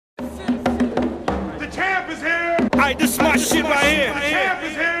is here. Alright, this is my shit right here. The champ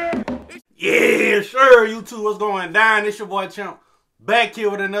is here. Yeah, sure, YouTube, what's going down? It's your boy Chump, back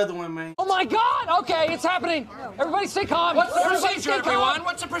here with another one, man. Oh my God! Okay, it's happening. Everybody stay calm. What's the procedure, everyone?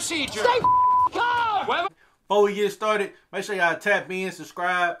 What's the procedure? Stay calm. Before we get started, make sure y'all tap in,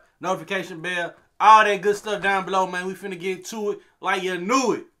 subscribe, notification bell, all that good stuff down below, man. We finna get to it like you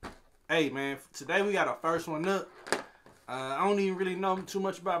knew it. Hey, man, today we got our first one up. I don't even really know too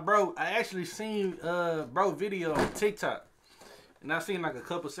much about bro. I actually seen bro video on TikTok. And I seen like a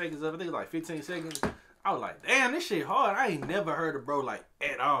couple seconds of it. I think it was like 15 seconds. I was like, damn, this shit hard. I ain't never heard of bro like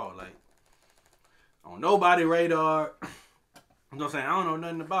at all. Like, on nobody radar. You know what I'm saying? I don't know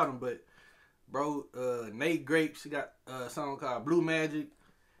nothing about him, but bro, Nate Grapes, he got a song called Bloo Magick.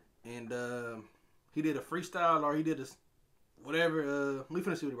 And he did a freestyle or he did a whatever. We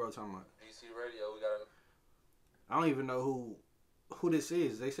finna see what bro talking about. GC Radio, we got a... I don't even know who this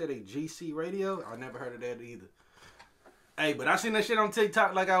is. They said they GC Radio. I never heard of that either. Hey, but I seen that shit on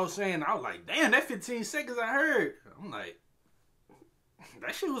TikTok like I was saying. I was like, damn, that 15 seconds I heard. I'm like,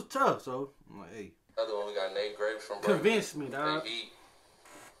 that shit was tough. So, I'm like, hey. Another one, we got Nate Grapes from... Convince me, dog.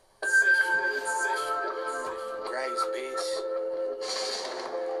 Grapes, bitch.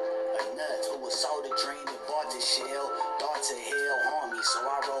 A nut who was sold a dream and bought the shell. Thought to hell, homie, so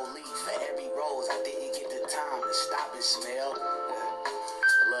I roll leaf for every rose. I didn't get the time to stop and smell.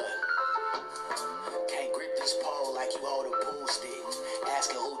 Look. Can't grip this pole like you hold a pool stick.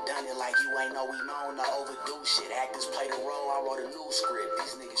 Asking who done it like you ain't know we known to overdo shit. Actors play the role, I wrote a new script.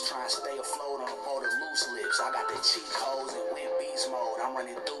 These niggas trying to stay afloat on a boat of loose lips. I got the cheat codes and went beast mode. I'm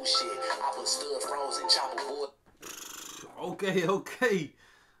running through shit. I put stood frozen, chop a board. Okay.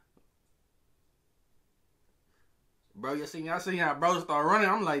 Bro, y'all seen how bro start running.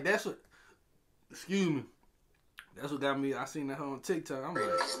 I'm like, that's what, excuse me. That's what got me. I seen that on TikTok. I'm like,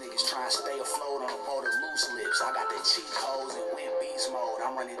 these niggas trying to stay afloat on a boat of loose lips. I got the cheat codes and went beast mode.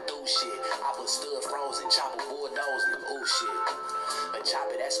 I'm running through shit. I put stood frozen, chop a bulldoze and ooh shit. A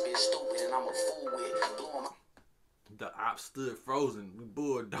chopper that spit stupid and I'm a fool with. Blew him. The op stood frozen. We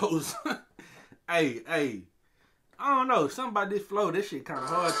bulldoze. Hey. I don't know. Something about this flow. This shit kind of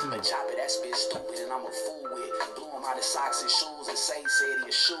hard to me. A chopper that spit stupid and I'm a fool with. Blew him out of socks and shoes and said he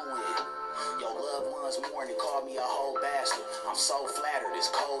a shoe in. Your loved ones mourning called me a whole bastard. I'm so flattered,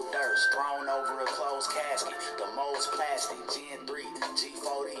 it's cold dirt thrown over a closed casket. The most plastic, Gen 3,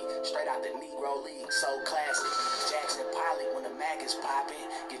 G4D, straight out the Negro League, so classic. Jackson Pilot when the Mac is popping,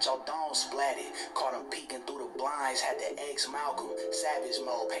 get your dome splatted. Caught him peeking through the blinds, had the ex Malcolm. Savage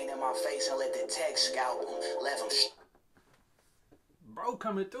mode, painted my face and let the text scalp him. Left him bro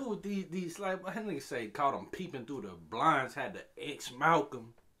coming through with these like, what nigga say, caught him peeping through the blinds, had the ex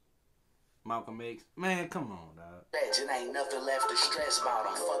Malcolm X. Man, come on, dog. It ain't nothing left to stress about.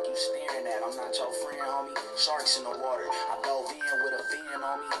 I'm fuck you staring at. I'm not your friend, homie. Sharks in the water. I dove in with a fin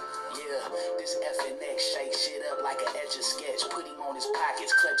on me. Yeah, this FNX shake shit up like an etch a sketch. Put him on his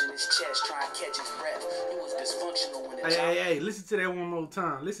pockets, clutching his chest, trying to catch his breath. He was dysfunctional when the Hey, listen to that one more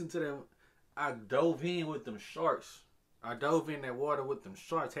time. Listen to that. I dove in with them sharks. I dove in that water with them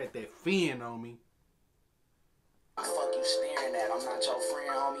sharks. Had that fin on me. Fuck you staring at. I'm not your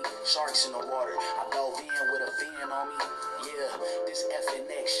friend, homie. Sharks in the water. I dove in with a fin on me. Yeah, this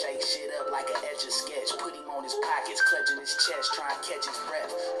FNX shake shit up like an etch a sketch. Put him on his pockets, clutching his chest, trying to catch his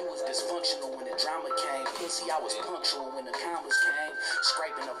breath. He was dysfunctional when the drama came. Pussy, I was punctual when the commas came.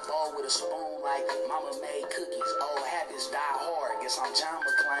 Scraping a bowl with a spoon like mama made cookies. Old habits die hard. Guess I'm John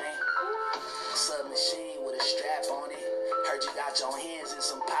McClane. Submachine with a strap on it. Heard you got your hands in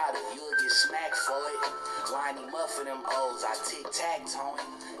some powder. You'll get smacked for it. Line him up for them O's. I tic-tac-toe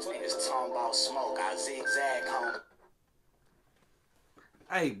him. Niggas talking about smoke. I zigzag home.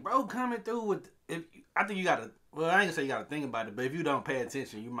 Hey, bro, coming through with, I think you gotta, well, I ain't gonna say you gotta think about it, but if you don't pay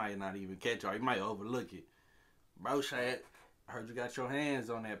attention, you might not even catch it, or you might overlook it. Bro said, I heard you got your hands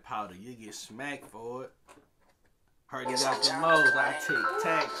on that powder. You get smacked for it. Heard you got the Mo's. I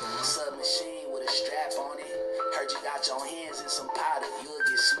tic-tac-toe him. Submachine with a strap on it. Heard you got your hands in some powder. You'll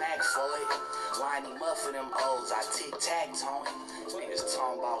get smacked for it. Line him up for them O's. I tic-tac-toe him. Niggas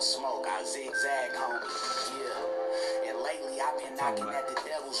talking about smoke. I zigzag home. Yeah. And lately I've been knocking at the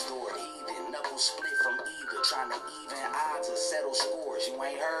devil's door. Heathen. Knuckles split from either. Trying to even odds or settle scores. You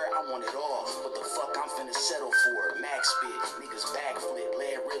ain't heard? I want it all. What the fuck I'm finna settle for? Max spit. Niggas backflip.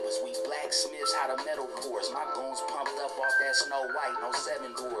 Lead rivers. We blacksmiths. How the metal pours. My goons pumped up off that Snow White. No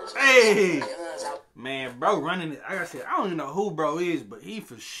 7 doors. Hey! Man, bro running it. Like I said, I don't even know who bro is, but he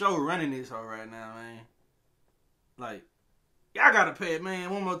for sure running this hoe right now, man. Like, y'all gotta pay it, man,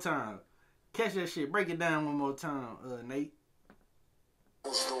 one more time. Catch that shit. Break it down one more time, Nate.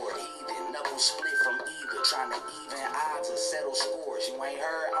 Store heathen, knuckles split from either. trying to even odds or settle scores. You ain't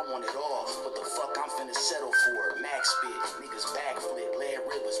heard? I want it all. What the fuck I'm finna settle for? Max spit, niggas backflip, lead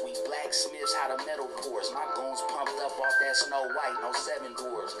rivers. We blacksmiths, how the metal pours. My goons pumped up off that Snow White, no 7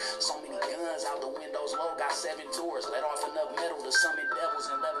 doors. So many guns out the windows low, got 7 doors. Let off enough metal to summon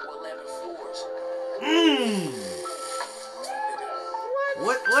devils and level 11 floors.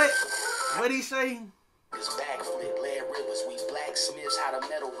 What he say? Niggas backflip, lead rivers. We blacksmiths, how the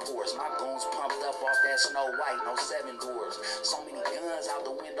metal pours. My goons pumped up off that Snow White, no 7 doors. So many guns out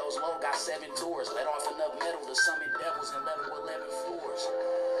the windows low, got 7 doors. Let off enough metal to summon devils and level 11 floors.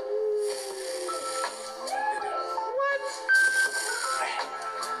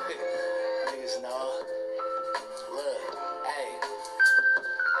 Niggas know. Look, hey,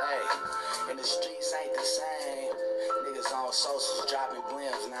 and the streets ain't the same. Niggas on socials dropping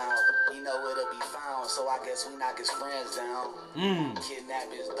blims now. He know where to be found, so I guess we knock his friends down.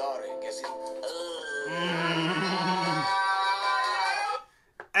 Kidnap his daughter, guess he.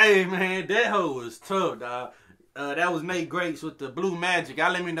 Hey man, that hoe was tough, dog. That was Nate Grapes with the Bloo Magick.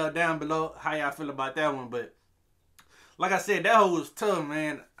 Y'all let me know down below how y'all feel about that one. But like I said, that hoe was tough,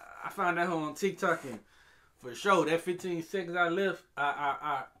 man. I found that hoe on TikTok, and for sure, that 15 seconds I left,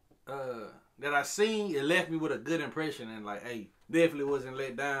 that I seen, it left me with a good impression. And like, hey, definitely wasn't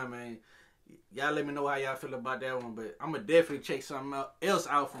let down, man. Y'all let me know how y'all feel about that one. But I'm going to definitely check something else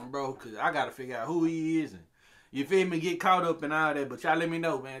out from bro, because I got to figure out who he is. And you feel me? Get caught up in all that. But y'all let me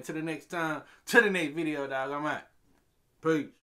know, man. Till the next time, to the next video, dog. I'm out. Peace.